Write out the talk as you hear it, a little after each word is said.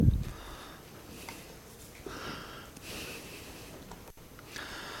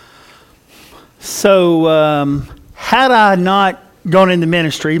Had I not gone into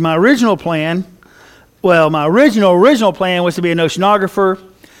ministry, my original plan was to be an oceanographer.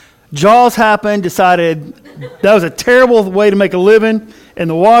 Jaws happened, decided that was a terrible way to make a living in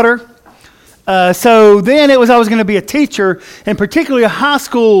the water. So then I was going to be a teacher, and particularly a high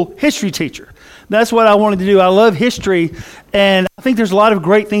school history teacher. That's what I wanted to do. I love history, and I think there's a lot of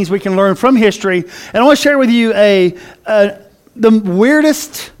great things we can learn from history. And I want to share with you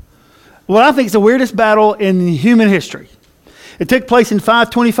what I think is the weirdest battle in human history. It took place in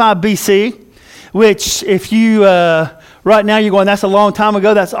 525 BC, which if you, right now you're going, that's a long time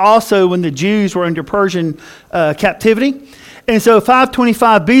ago. That's also when the Jews were under Persian captivity. And so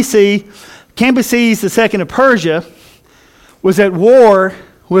 525 BC, Cambyses II of Persia was at war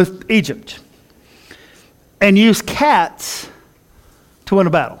with Egypt and used cats to win a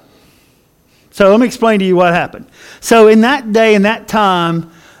battle. So let me explain to you what happened. So in that day, in that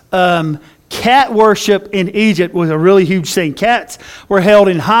time, cat worship in Egypt was a really huge thing. Cats were held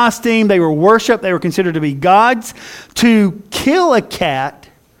in high esteem. They were worshipped. They were considered to be gods. To kill a cat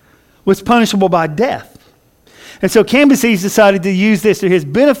was punishable by death. And so Cambyses decided to use this to his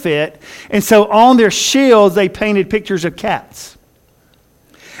benefit. And so on their shields, they painted pictures of cats.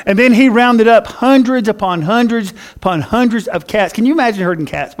 And then he rounded up hundreds upon hundreds upon hundreds of cats. Can you imagine herding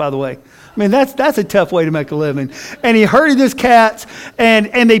cats, by the way? I mean, that's a tough way to make a living. And he herded his cats,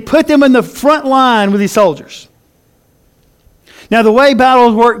 and they put them in the front line with his soldiers. Now, the way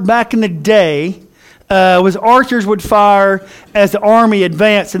battles worked back in the day was archers would fire as the army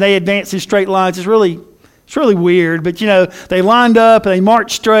advanced, and they advanced in straight lines. It's really weird, but, they lined up, and they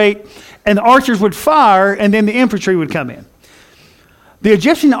marched straight, and the archers would fire, and then the infantry would come in. The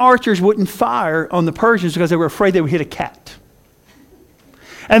Egyptian archers wouldn't fire on the Persians because they were afraid they would hit a cat.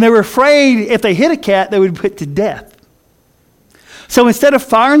 And they were afraid if they hit a cat, they would be put to death. So instead of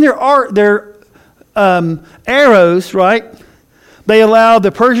firing their arrows, right, they allowed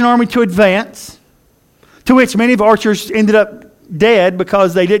the Persian army to advance, to which many of the archers ended up dead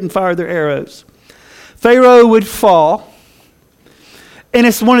because they didn't fire their arrows. Pharaoh would fall, and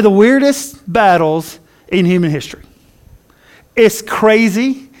it's one of the weirdest battles in human history. It's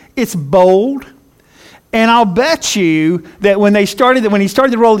crazy, it's bold, and I'll bet you that when he started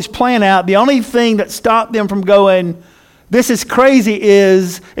to roll his plan out, the only thing that stopped them from going, this is crazy,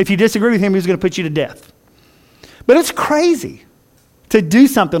 is if you disagree with him, he's going to put you to death. But it's crazy to do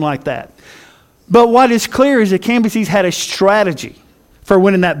something like that. But what is clear is that Cambyses had a strategy for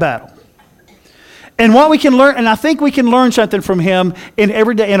winning that battle. And what we can learn, and I think we can learn something from him in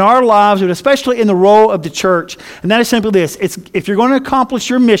every day in our lives, but especially in the role of the church. And that is simply this: if you're going to accomplish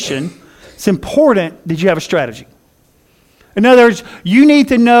your mission, it's important that you have a strategy. In other words, you need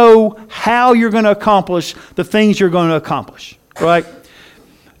to know how you're going to accomplish the things you're going to accomplish, right?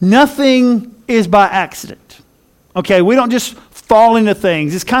 Nothing is by accident. Okay, we don't just fall into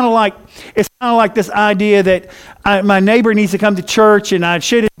things. It's kind of like this idea that my neighbor needs to come to church and I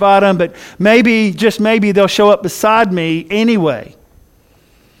should invite them, but maybe, just maybe, they'll show up beside me anyway.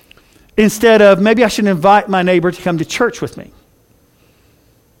 Instead of, maybe I should invite my neighbor to come to church with me.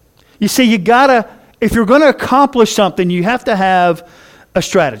 You see, if you're going to accomplish something, you have to have a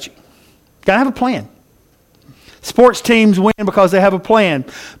strategy. You got to have a plan. Sports teams win because they have a plan.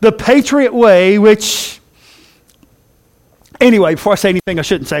 The Patriot Way, which... Anyway, before I say anything I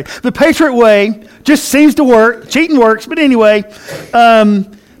shouldn't say, the Patriot Way just seems to work. Cheating works, but anyway.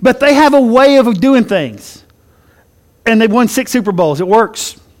 But they have a way of doing things. And they've won 6 Super Bowls. It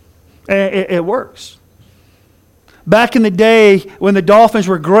works. It works. Back in the day when the Dolphins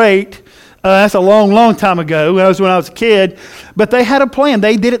were great, that's a long, long time ago. That was when I was a kid. But they had a plan.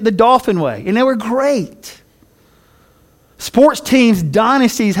 They did it the Dolphin way. And they were great. Sports teams,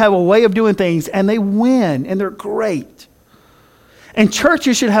 dynasties have a way of doing things. And they win. And they're great. And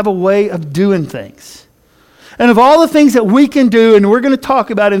churches should have a way of doing things. And of all the things that we can do, and we're going to talk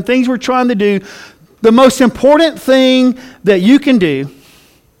about, and things we're trying to do, the most important thing that you can do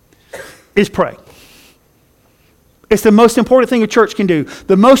is pray. It's the most important thing a church can do.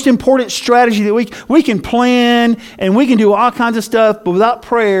 The most important strategy that we can plan, and we can do all kinds of stuff, but without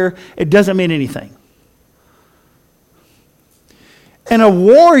prayer, it doesn't mean anything. And a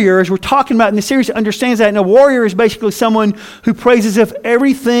warrior, as we're talking about in this series, understands that. And a warrior is basically someone who prays as if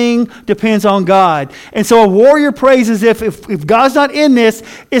everything depends on God. And so a warrior prays as if God's not in this,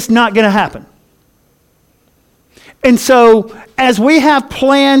 it's not going to happen. And so as we have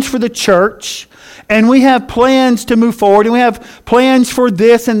plans for the church, and we have plans to move forward, and we have plans for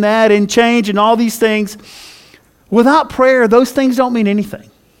this and that and change and all these things, without prayer, those things don't mean anything.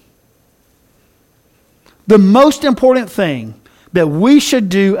 The most important thing that we should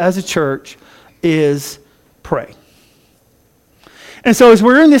do as a church is pray. And so as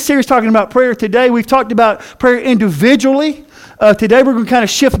we're in this series talking about prayer today, we've talked about prayer individually. Today we're going to kind of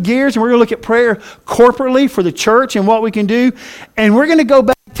shift gears and we're going to look at prayer corporately for the church and what we can do. And we're going to go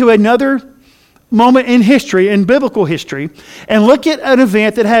back to another moment in history, in biblical history, and look at an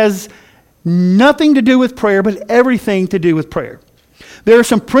event that has nothing to do with prayer, but everything to do with prayer. There are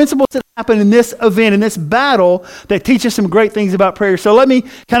some principles that happen in this event, in this battle, that teach us some great things about prayer. So let me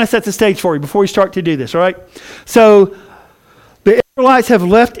kind of set the stage for you before we start to do this, all right? So the Israelites have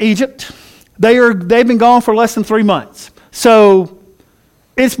left Egypt. They've been gone for less than 3 months. So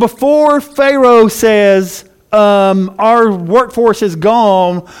it's before Pharaoh says, our workforce is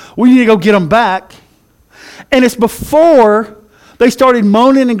gone, we need to go get them back. And it's before they started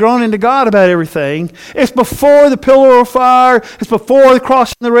moaning and groaning to God about everything. It's before the pillar of fire. It's before the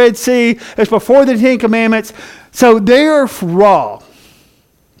crossing the Red Sea. It's before the Ten Commandments. So they're raw.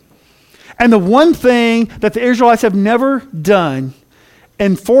 And the one thing that the Israelites have never done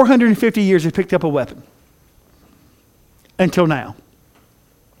in 450 years is picked up a weapon. Until now.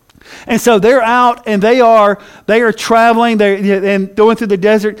 And so they're out and they are traveling and going through the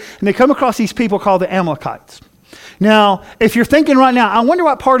desert, and they come across these people called the Amalekites. Now, if you're thinking right now, I wonder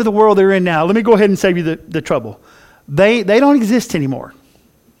what part of the world they're in now. Let me go ahead and save you the trouble. They don't exist anymore.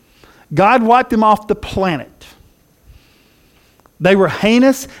 God wiped them off the planet. They were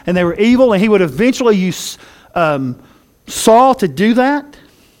heinous and they were evil, and he would eventually use Saul to do that.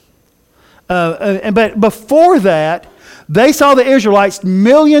 But before that, they saw the Israelites,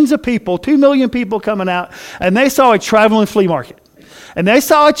 millions of people, 2 million people coming out, and they saw a traveling flea market. And they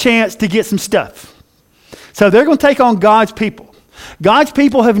saw a chance to get some stuff. So they're going to take on God's people. God's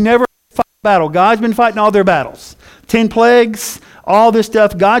people have never fought a battle. God's been fighting all their battles. 10 plagues, all this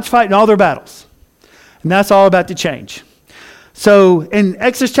stuff. God's fighting all their battles. And that's all about to change. So in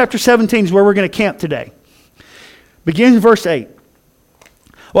Exodus chapter 17 is where we're going to camp today. Begins in verse 8.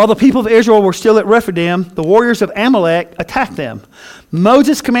 While the people of Israel were still at Rephidim, the warriors of Amalek attacked them.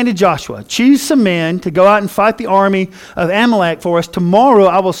 Moses commanded Joshua, choose some men to go out and fight the army of Amalek for us. Tomorrow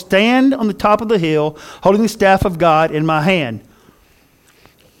I will stand on the top of the hill, holding the staff of God in my hand.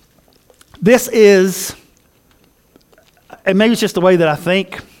 This is, and maybe it's just the way that I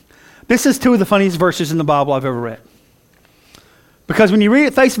think, this is 2 of the funniest verses in the Bible I've ever read. Because when you read it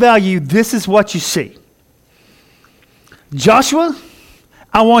at face value, this is what you see. Joshua,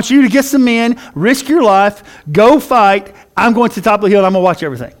 I want you to get some men, risk your life, go fight. I'm going to the top of the hill and I'm going to watch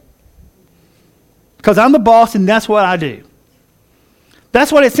everything. Because I'm the boss and that's what I do.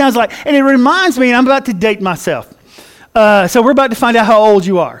 That's what it sounds like. And it reminds me, and I'm about to date myself. So we're about to find out how old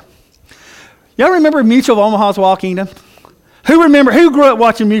you are. Y'all remember Mutual of Omaha's Wild Kingdom? Who grew up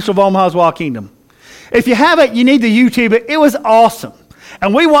watching Mutual of Omaha's Wild Kingdom? If you haven't, you need to YouTube it. It was awesome.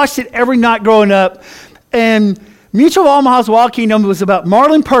 And we watched it every night growing up. And Mutual of Omaha's Wild Kingdom was about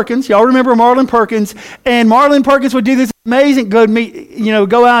Marlin Perkins. Y'all remember Marlin Perkins? And Marlin Perkins would do this amazing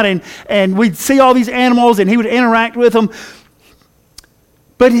go out and we'd see all these animals and he would interact with them.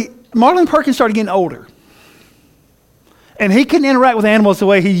 But Marlin Perkins started getting older. And he couldn't interact with animals the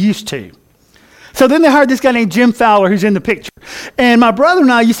way he used to. So then they hired this guy named Jim Fowler who's in the picture. And my brother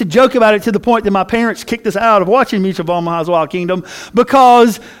and I used to joke about it to the point that my parents kicked us out of watching Mutual of Omaha's Wild Kingdom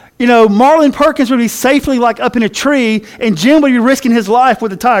because Marlin Perkins would be safely up in a tree, and Jim would be risking his life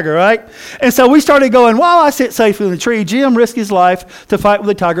with a tiger, right? And so we started going, while I sit safely in the tree, Jim risks his life to fight with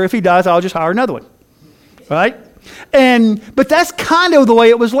a tiger. If he dies, I'll just hire another one, right? But that's kind of the way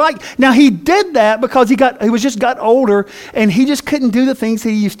it was like. Now, he did that because he just got older, and he just couldn't do the things that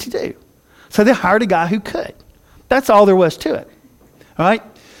he used to do. So they hired a guy who could. That's all there was to it, all right?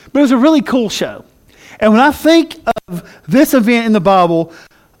 But it was a really cool show. And when I think of this event in the Bible,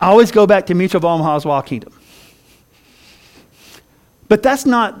 I always go back to Mutual of Omaha's Wild Kingdom. But that's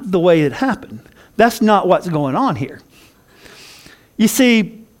not the way it happened. That's not what's going on here. You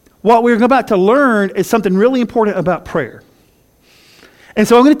see, what we're about to learn is something really important about prayer. And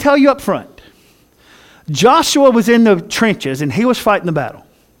so I'm going to tell you up front. Joshua was in the trenches and he was fighting the battle.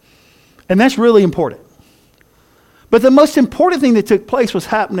 And that's really important. But the most important thing that took place was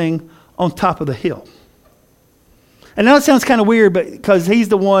happening on top of the hill. And now it sounds kind of weird because he's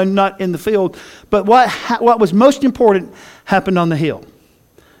the one not in the field. But what was most important happened on the hill,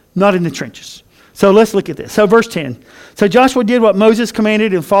 not in the trenches. So let's look at this. So verse 10. So Joshua did what Moses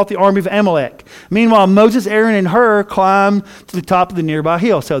commanded and fought the army of Amalek. Meanwhile, Moses, Aaron, and Hur climbed to the top of the nearby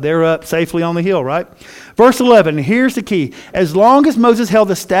hill. So they're up safely on the hill, right? Verse 11. Here's the key. As long as Moses held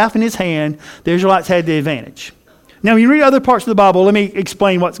the staff in his hand, the Israelites had the advantage. Now, when you read other parts of the Bible, let me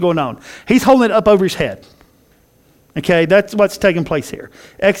explain what's going on. He's holding it up over his head. Okay, that's what's taking place here.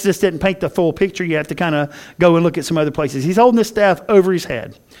 Exodus didn't paint the full picture. You have to kind of go and look at some other places. He's holding this staff over his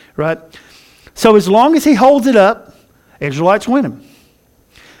head, right? So as long as he holds it up, Israelites win him.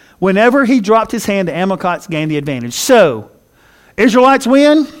 Whenever he dropped his hand, the Amalekites gained the advantage. So, Israelites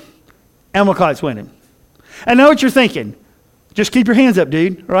win, Amalekites win him. I know what you're thinking. Just keep your hands up,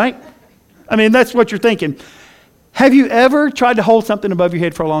 dude, right? I mean, that's what you're thinking. Have you ever tried to hold something above your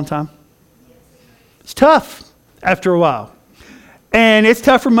head for a long time? It's tough after a while. And it's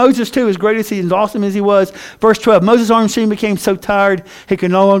tough for Moses too, as great as he and awesome as he was. Verse 12, Moses' arms soon became so tired he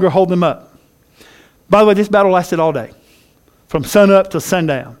could no longer hold them up. By the way, this battle lasted all day, from sun up to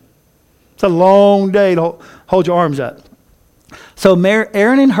sundown. It's a long day to hold your arms up. So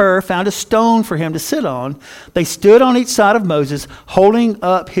Aaron and Hur found a stone for him to sit on. They stood on each side of Moses, holding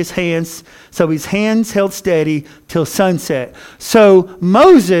up his hands, so his hands held steady till sunset. So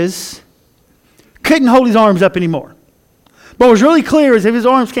Moses couldn't hold his arms up anymore. But what was really clear is if his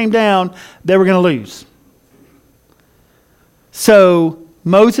arms came down, they were going to lose. So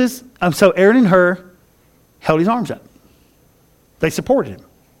Aaron and Hur held his arms up. They supported him.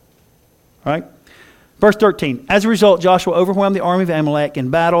 Right? Verse 13, as a result, Joshua overwhelmed the army of Amalek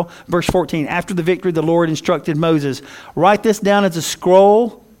in battle. Verse 14, after the victory, the Lord instructed Moses, write this down as a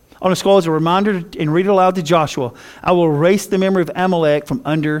scroll, on a scroll as a reminder, and read it aloud to Joshua. I will erase the memory of Amalek from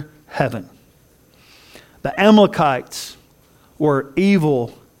under heaven. The Amalekites were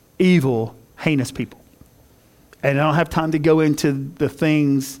evil, heinous people. And I don't have time to go into the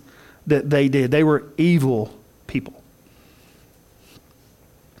things that they did. They were evil people.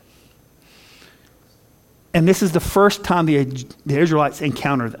 And this is the first time the Israelites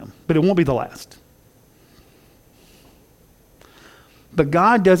encounter them. But it won't be the last. But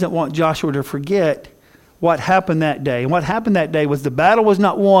God doesn't want Joshua to forget what happened that day. And what happened that day was the battle was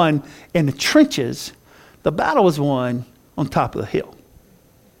not won in the trenches. The battle was won on top of the hill.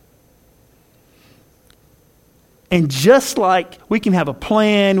 And just like we can have a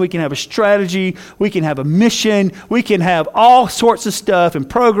plan, we can have a strategy, we can have a mission, we can have all sorts of stuff and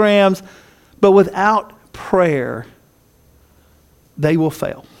programs, but without prayer, they will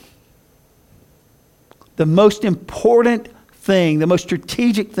fail. The most important thing, the most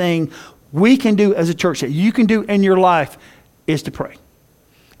strategic thing we can do as a church, that you can do in your life, is to pray.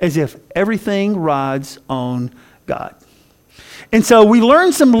 As if everything rides on God. And so we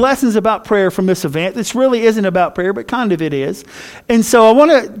learned some lessons about prayer from this event. This really isn't about prayer, but kind of it is. And so I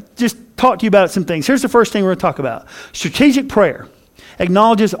want to just talk to you about some things. Here's the first thing we're going to talk about. Strategic prayer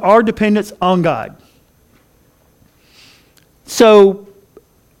acknowledges our dependence on God. So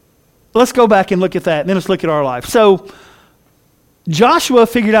let's go back and look at that, and then let's look at our life. So Joshua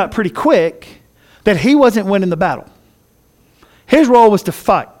figured out pretty quick that he wasn't winning the battle. His role was to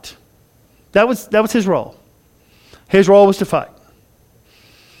fight. That was his role. His role was to fight.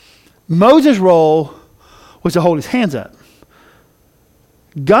 Moses' role was to hold his hands up.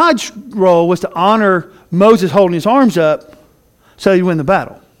 God's role was to honor Moses holding his arms up so he'd win the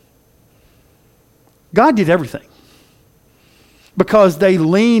battle. God did everything because they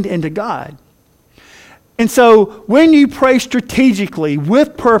leaned into God. And so when you pray strategically,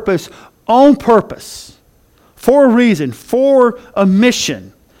 with purpose, on purpose, for a reason, for a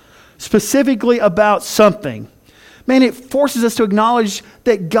mission, specifically about something, man, it forces us to acknowledge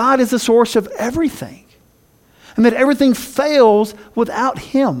that God is the source of everything and that everything fails without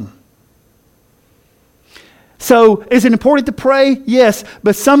Him. So is it important to pray? Yes,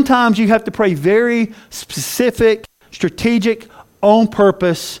 but sometimes you have to pray very specific, strategic, on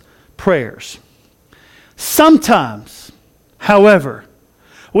purpose prayers. Sometimes, however,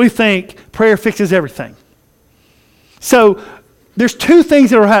 we think prayer fixes everything. So there's two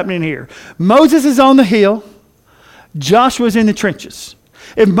things that are happening here. Moses is on the hill. Joshua's in the trenches.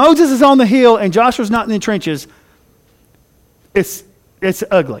 If Moses is on the hill and Joshua's not in the trenches, it's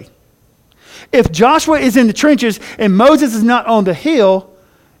ugly. If Joshua is in the trenches and Moses is not on the hill,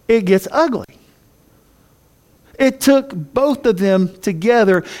 it gets ugly. It took both of them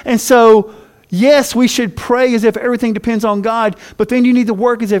together. And so, yes, we should pray as if everything depends on God, but then you need to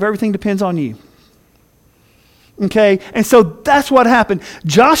work as if everything depends on you. Okay? And so that's what happened.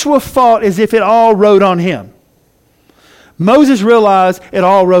 Joshua fought as if it all rode on him. Moses realized it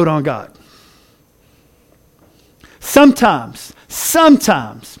all rode on God. Sometimes,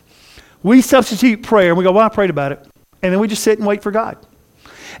 we substitute prayer and we go, well, I prayed about it. And then we just sit and wait for God.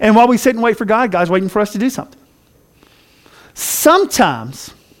 And while we sit and wait for God, God's waiting for us to do something.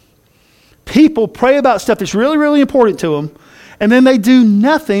 Sometimes people pray about stuff that's really, really important to them, and then they do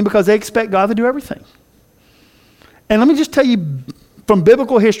nothing because they expect God to do everything. And let me just tell you from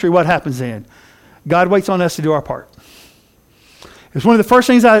biblical history what happens then. God waits on us to do our part. It's one of the first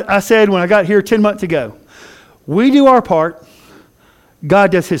things I said when I got here 10 months ago. We do our part,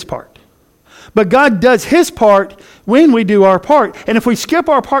 God does his part. But God does his part when we do our part. And if we skip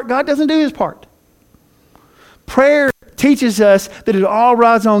our part, God doesn't do his part. Prayer teaches us that it all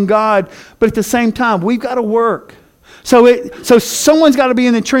rides on God, but at the same time, we've got to work. So someone's got to be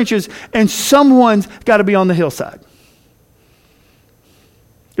in the trenches and someone's got to be on the hillside.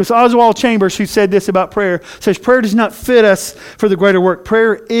 It was Oswald Chambers who said this about prayer. Says prayer does not fit us for the greater work.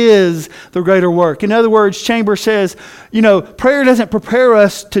 Prayer is the greater work. In other words, Chambers says, prayer doesn't prepare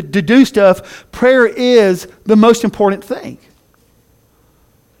us to do stuff. Prayer is the most important thing.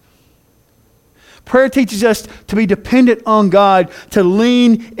 Prayer teaches us to be dependent on God, to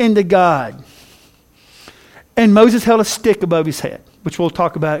lean into God. And Moses held a stick above his head, which we'll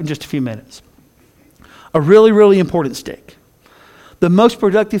talk about in just a few minutes. A really, really important stick. The most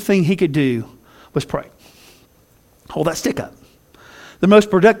productive thing he could do was pray. Hold that stick up. The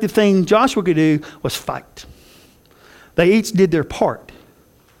most productive thing Joshua could do was fight. They each did their part.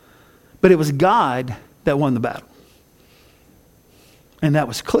 But it was God that won the battle. And that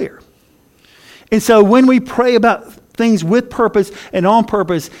was clear. And so when we pray about things with purpose and on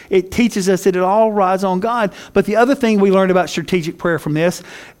purpose, it teaches us that it all rides on God. But the other thing we learned about strategic prayer from this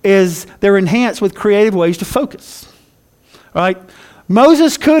is they're enhanced with creative ways to focus. All right?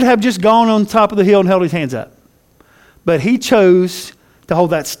 Moses could have just gone on top of the hill and held his hands up. But he chose to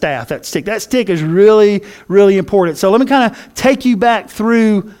hold that staff, that stick. That stick is really, really important. So let me kind of take you back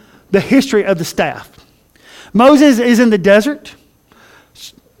through the history of the staff. Moses is in the desert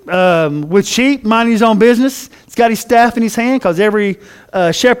with sheep, minding his own business. He's got his staff in his hand because every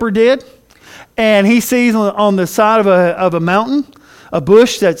shepherd did. And he sees on the side of a mountain a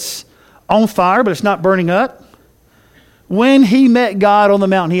bush that's on fire, but it's not burning up. When he met God on the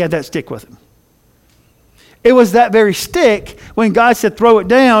mountain, he had that stick with him. It was that very stick when God said, throw it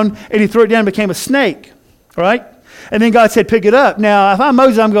down, and he threw it down and became a snake. All right? And then God said, pick it up. Now, if I'm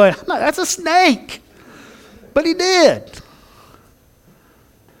Moses, I'm going, no, that's a snake. But he did.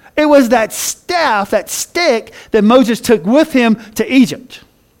 It was that staff, that stick, that Moses took with him to Egypt.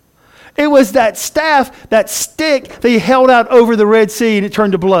 It was that staff, that stick that he held out over the Red Sea and it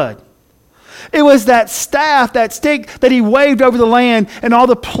turned to blood. It was that staff, that stick that he waved over the land and all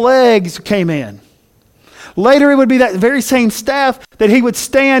the plagues came in. Later it would be that very same staff that he would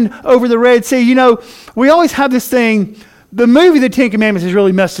stand over the Red Sea. We always have this thing, the movie The Ten Commandments has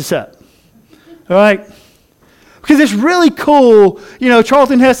really messed us up. All right? Because it's really cool.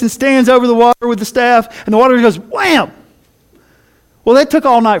 Charlton Heston stands over the water with the staff and the water goes wham! Well, that took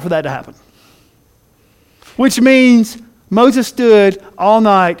all night for that to happen. Which means Moses stood all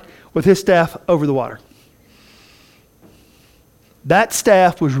night with his staff over the water. That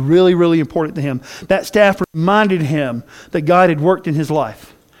staff was really, really important to him. That staff reminded him that God had worked in his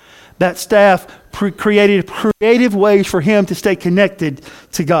life. That staff created creative ways for him to stay connected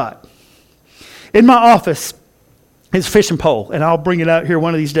to God. In my office is a fishing pole, and I'll bring it out here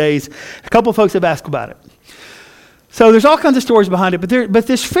one of these days. A couple of folks have asked about it. So there's all kinds of stories behind it, but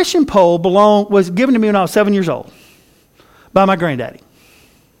this fishing pole was given to me when I was 7 years old by my granddaddy.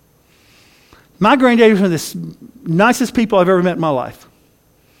 My granddaddy was one of the nicest people I've ever met in my life.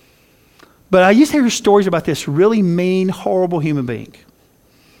 But I used to hear stories about this really mean, horrible human being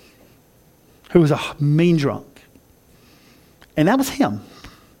who was a mean drunk. And that was him.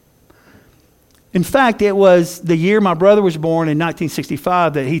 In fact, it was the year my brother was born in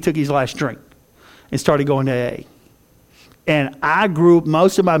 1965 that he took his last drink and started going to AA. And I grew up,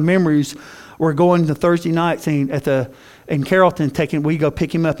 most of my memories were going to Thursday nights in Carrollton, we'd go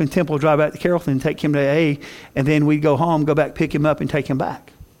pick him up in Temple, drive back to Carrollton, take him to AA, and then we'd go home, go back, pick him up, and take him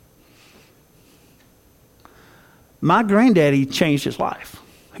back. My granddaddy changed his life.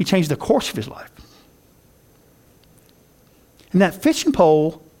 He changed the course of his life. And that fishing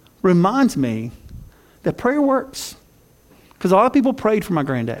pole reminds me that prayer works. Because a lot of people prayed for my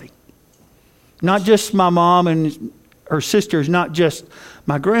granddaddy. Not just my mom and her sisters, not just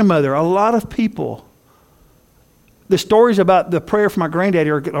my grandmother. A lot of people. The stories about the prayer for my granddaddy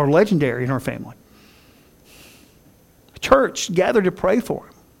are legendary in our family. The church gathered to pray for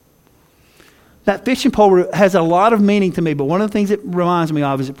him. That fishing pole has a lot of meaning to me, but one of the things it reminds me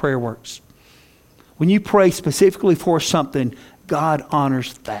of is that prayer works. When you pray specifically for something, God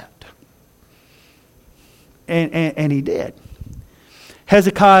honors that. And he did.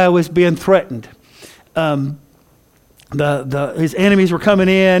 Hezekiah was being threatened. His enemies were coming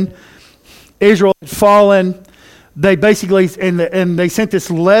in. Israel had fallen. They basically, and they sent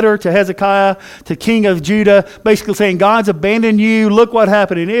this letter to Hezekiah, to king of Judah, basically saying, God's abandoned you. Look what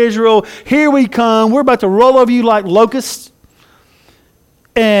happened in Israel. Here we come. We're about to roll over you like locusts.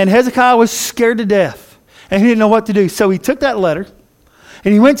 And Hezekiah was scared to death, and he didn't know what to do. So he took that letter,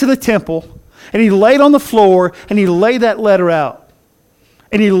 and he went to the temple, and he laid on the floor, and he laid that letter out.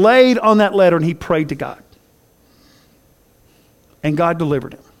 And he laid on that letter, and he prayed to God. And God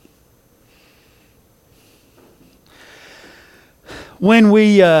delivered him. When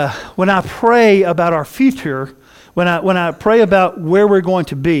I pray about our future, when I pray about where we're going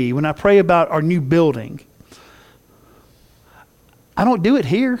to be, when I pray about our new building, I don't do it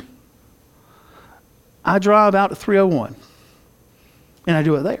here. I drive out to 301, and I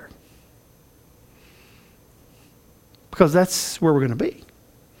do it there. Because that's where we're going to be.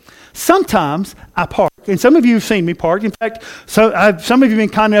 Sometimes I park, and some of you have seen me park. In fact, some of you have been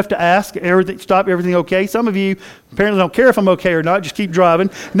kind enough to ask, everything okay? Some of you apparently don't care if I'm okay or not, just keep driving.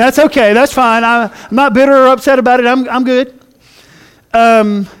 And that's okay, that's fine. I'm not bitter or upset about it, I'm good.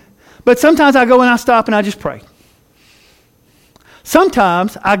 But sometimes I go and I stop and I just pray.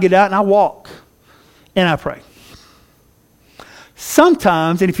 Sometimes I get out and I walk and I pray.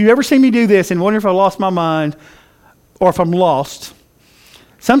 Sometimes, and if you've ever seen me do this and wonder if I lost my mind or if I'm lost,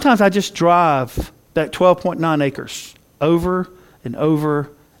 sometimes I just drive that 12.9 acres over and over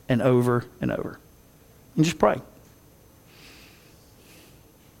and over and over and just pray.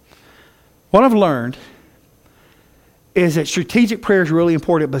 What I've learned is that strategic prayer is really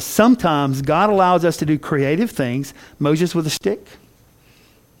important, but sometimes God allows us to do creative things. Moses with a stick,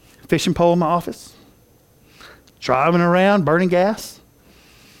 fishing pole in my office, driving around, burning gas.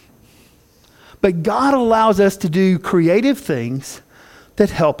 But God allows us to do creative things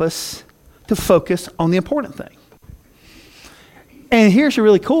that help us to focus on the important thing. And here's a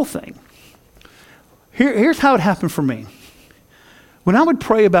really cool thing. Here's how it happened for me. When I would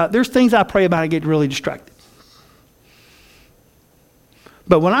pray about, there's things I pray about, I get really distracted.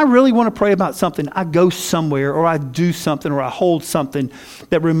 But when I really want to pray about something, I go somewhere or I do something or I hold something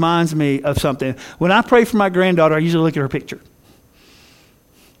that reminds me of something. When I pray for my granddaughter, I usually look at her picture.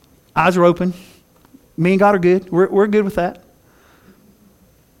 Eyes are open. Me and God are good. We're good with that.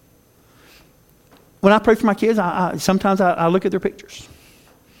 When I pray for my kids, sometimes I look at their pictures.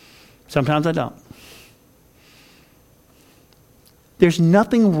 Sometimes I don't. There's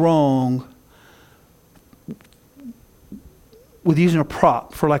nothing wrong with using a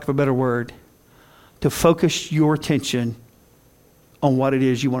prop, for lack of a better word, to focus your attention on what it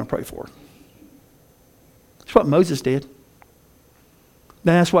is you want to pray for. That's what Moses did.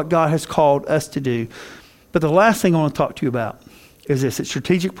 That's what God has called us to do. But the last thing I want to talk to you about is this, that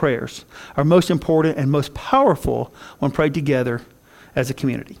strategic prayers are most important and most powerful when prayed together as a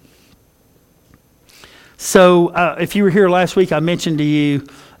community. So if you were here last week, I mentioned to you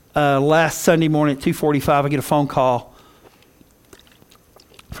last Sunday morning at 2:45, I get a phone call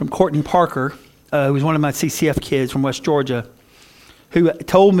from Courtney Parker, who was one of my CCF kids from West Georgia, who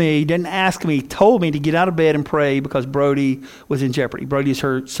told me, didn't ask me, told me to get out of bed and pray because Brody was in jeopardy. Brody is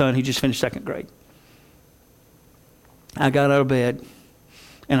her son who just finished second grade. I got out of bed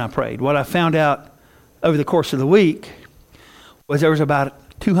and I prayed. What I found out over the course of the week was there was about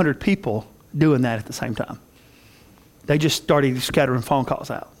 200 people doing that at the same time. They just started scattering phone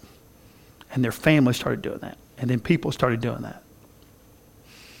calls out. And their families started doing that. And then people started doing that.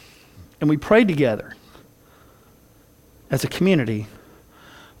 And we prayed together as a community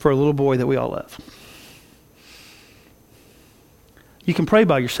for a little boy that we all love. You can pray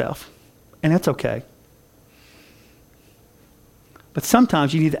by yourself, and that's okay. But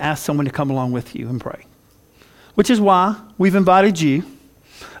sometimes you need to ask someone to come along with you and pray. Which is why we've invited you,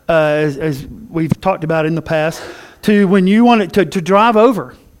 as we've talked about in the past, to when you want to drive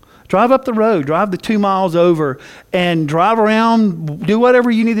over. Drive up the road, drive the 2 miles over, and drive around, do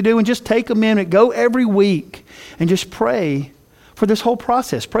whatever you need to do, and just take a minute, go every week, and just pray for this whole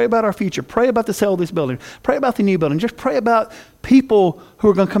process. Pray about our future. Pray about the sale of this building. Pray about the new building. Just pray about people who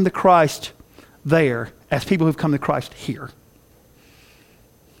are going to come to Christ there as people who've come to Christ here.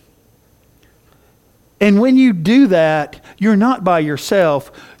 And when you do that, you're not by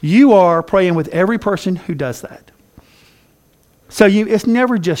yourself. You are praying with every person who does that. So it's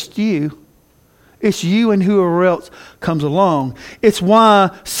never just you. It's you and whoever else comes along. It's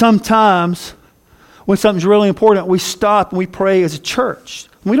why sometimes when something's really important, we stop and we pray as a church.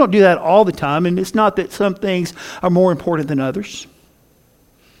 We don't do that all the time, and it's not that some things are more important than others.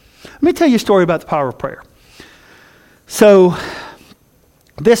 Let me tell you a story about the power of prayer. So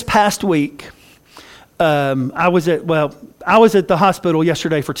this past week, I was at the hospital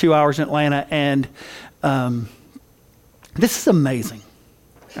yesterday for 2 hours in Atlanta, and this is amazing.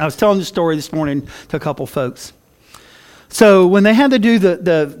 I was telling the story this morning to a couple folks. So when they had to do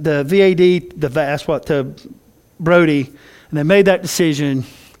the VAD, to Brody, And they made that decision.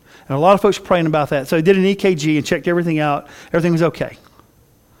 And a lot of folks were praying about that. So they did an EKG and checked everything out. Everything was okay.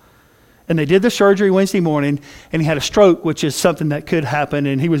 And they did the surgery Wednesday morning, and he had a stroke, which is something that could happen.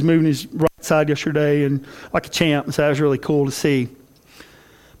 And he was moving his right side yesterday and like a champ. And so that was really cool to see.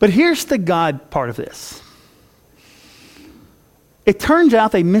 But here's the God part of this. It turns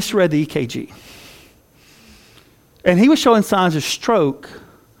out they misread the EKG. And he was showing signs of stroke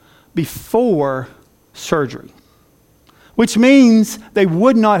before surgery, which means they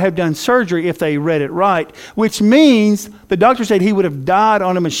would not have done surgery if they read it right, which means the doctor said he would have died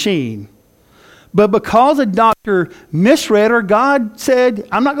on a machine. But because a doctor misread, or God said,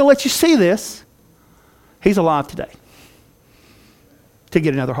 I'm not going to let you see this, he's alive today to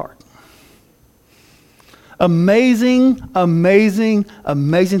get another heart. Amazing, amazing,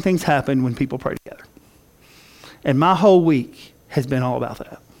 amazing things happen when people pray together. And my whole week has been all about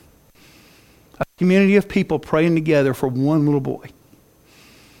that. A community of people praying together for one little boy.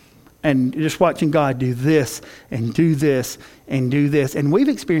 And just watching God do this and do this and do this. And we've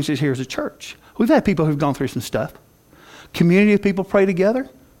experienced this here as a church. We've had people who've gone through some stuff. Community of people pray together.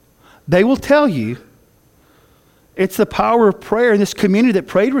 They will tell you it's the power of prayer in this community that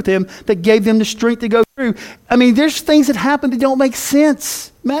prayed with them that gave them the strength to go through. I mean, there's things that happen that don't make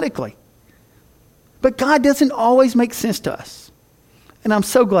sense medically. But God doesn't always make sense to us. And I'm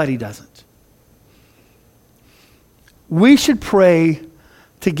so glad he doesn't. We should pray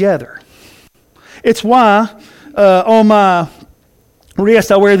together. It's why on my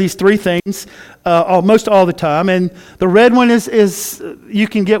wrist I wear these three things almost all the time. And the red one is you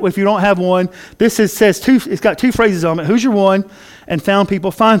can get if you don't have one. This says it's got two phrases on it. Who's your one? And found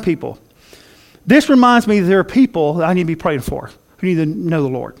people, find people. This reminds me that there are people that I need to be praying for who need to know the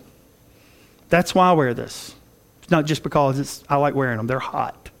Lord. That's why I wear this. It's not just because I like wearing them. They're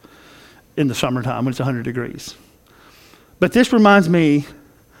hot in the summertime when it's 100 degrees. But this reminds me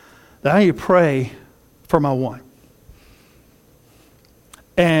that I need to pray for my one.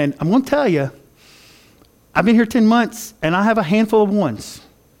 And I'm going to tell you, I've been here 10 months, and I have a handful of ones.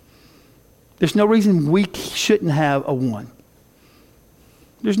 There's no reason we shouldn't have a one.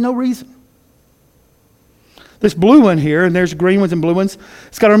 There's no reason. This blue one here, and there's green ones and blue ones,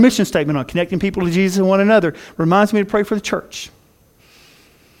 it's got our mission statement on connecting people to Jesus and one another. Reminds me to pray for the church.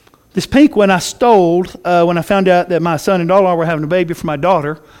 This pink one I stole when I found out that my son and daughter were having a baby for my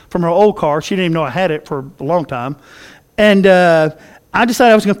daughter from her old car. She didn't even know I had it for a long time. And I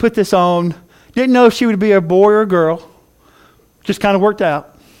decided I was going to put this on. Didn't know if she would be a boy or a girl. Just kind of worked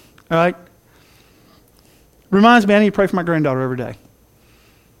out. All right? Reminds me I need to pray for my granddaughter every day.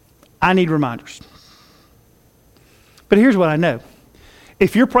 I need reminders. But here's what I know.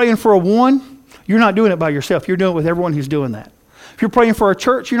 If you're praying for a one, you're not doing it by yourself. You're doing it with everyone who's doing that. If you're praying for a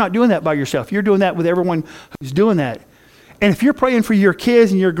church, you're not doing that by yourself. You're doing that with everyone who's doing that. And if you're praying for your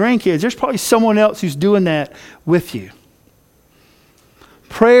kids and your grandkids, there's probably someone else who's doing that with you.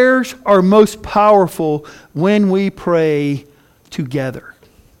 Prayers are most powerful when we pray together.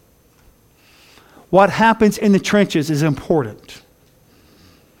 What happens in the trenches is important.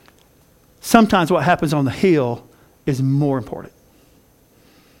 Sometimes what happens on the hill is more important.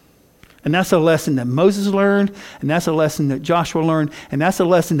 And that's a lesson that Moses learned, and that's a lesson that Joshua learned, and that's a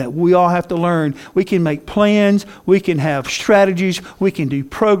lesson that we all have to learn. We can make plans, we can have strategies, we can do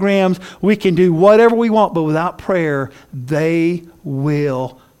programs, we can do whatever we want, but without prayer, they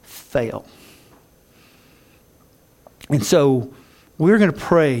will fail. And so we're going to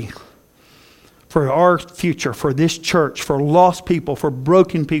pray for our future, for this church, for lost people, for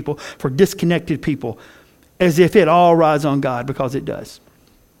broken people, for disconnected people, as if it all rides on God, because it does.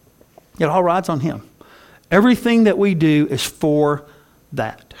 It all rides on him. Everything that we do is for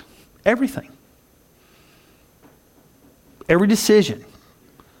that. Everything. Every decision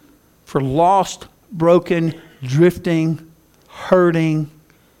for lost, broken, drifting, hurting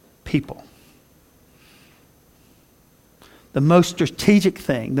people. The most strategic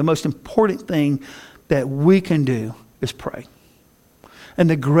thing, the most important thing that we can do is pray. And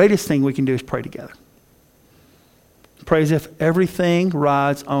the greatest thing we can do is pray together. Pray as if everything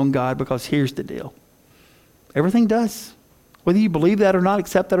rides on God, because here's the deal. Everything does. Whether you believe that or not,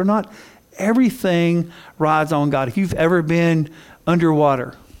 accept that or not, everything rides on God. If you've ever been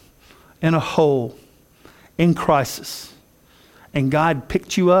underwater, in a hole, in crisis, and God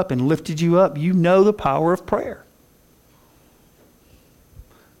picked you up and lifted you up, you know the power of prayer.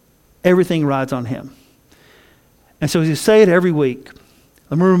 Everything rides on him. And so as you say it every week,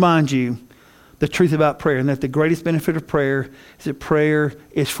 let me remind you the truth about prayer, and that the greatest benefit of prayer is that prayer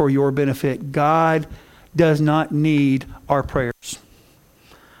is for your benefit. God does not need our prayers.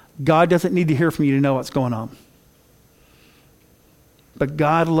 God doesn't need to hear from you to know what's going on. But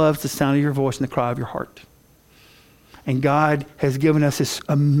God loves the sound of your voice and the cry of your heart. And God has given us this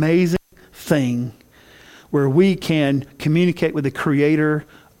amazing thing where we can communicate with the creator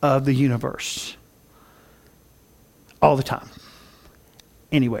of the universe. All the time.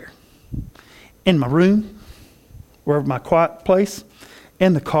 Anywhere. In my room, wherever my quiet place,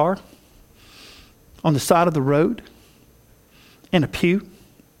 in the car, on the side of the road, in a pew,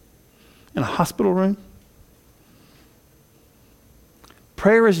 in a hospital room.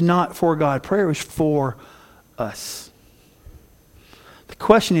 Prayer is not for God. Prayer is for us. The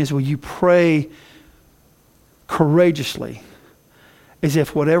question is, will you pray courageously as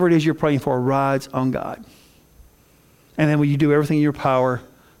if whatever it is you're praying for rides on God? And then will you do everything in your power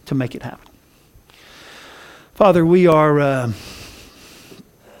to make it happen? Father, we are I'm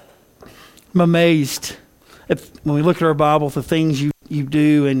amazed when we look at our Bible, the things you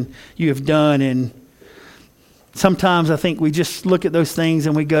do and you have done. And sometimes I think we just look at those things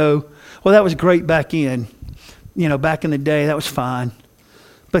and we go, well, that was great back in the day, that was fine.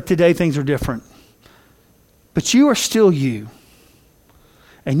 But today things are different. But you are still you.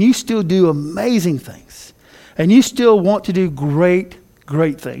 And you still do amazing things. And you still want to do great,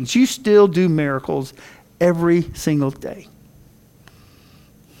 great things. You still do miracles every single day.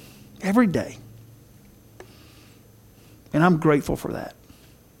 Every day. And I'm grateful for that.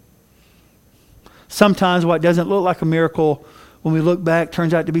 Sometimes what doesn't look like a miracle, when we look back,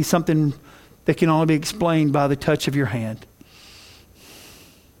 turns out to be something that can only be explained by the touch of your hand.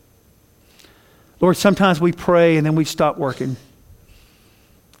 Lord, sometimes we pray and then we stop working.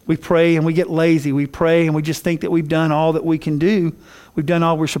 We pray and we get lazy. We pray and we just think that we've done all that we can do. We've done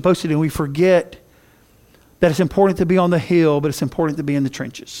all we're supposed to do. And we forget that it's important to be on the hill, but it's important to be in the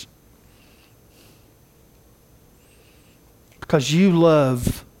trenches. Because you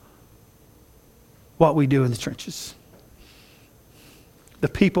love what we do in the trenches. The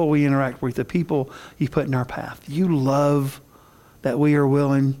people we interact with, the people you put in our path. You love that we are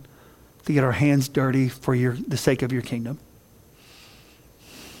willing to get our hands dirty for the sake of your kingdom.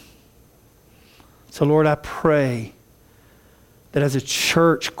 So Lord, I pray that as a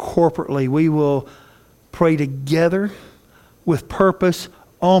church corporately, we will pray together with purpose,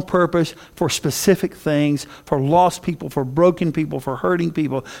 on purpose, for specific things, for lost people, for broken people, for hurting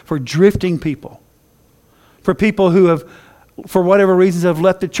people, for drifting people, for people who have, for whatever reasons, have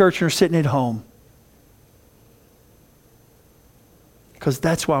left the church and are sitting at home. Because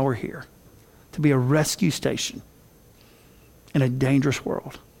that's why we're here, to be a rescue station in a dangerous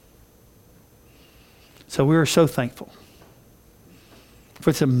world. So we are so thankful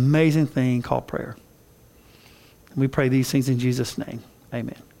for this amazing thing called prayer. And we pray these things in Jesus' name.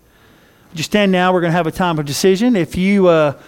 Amen. Would you stand now? We're going to have a time of decision. If you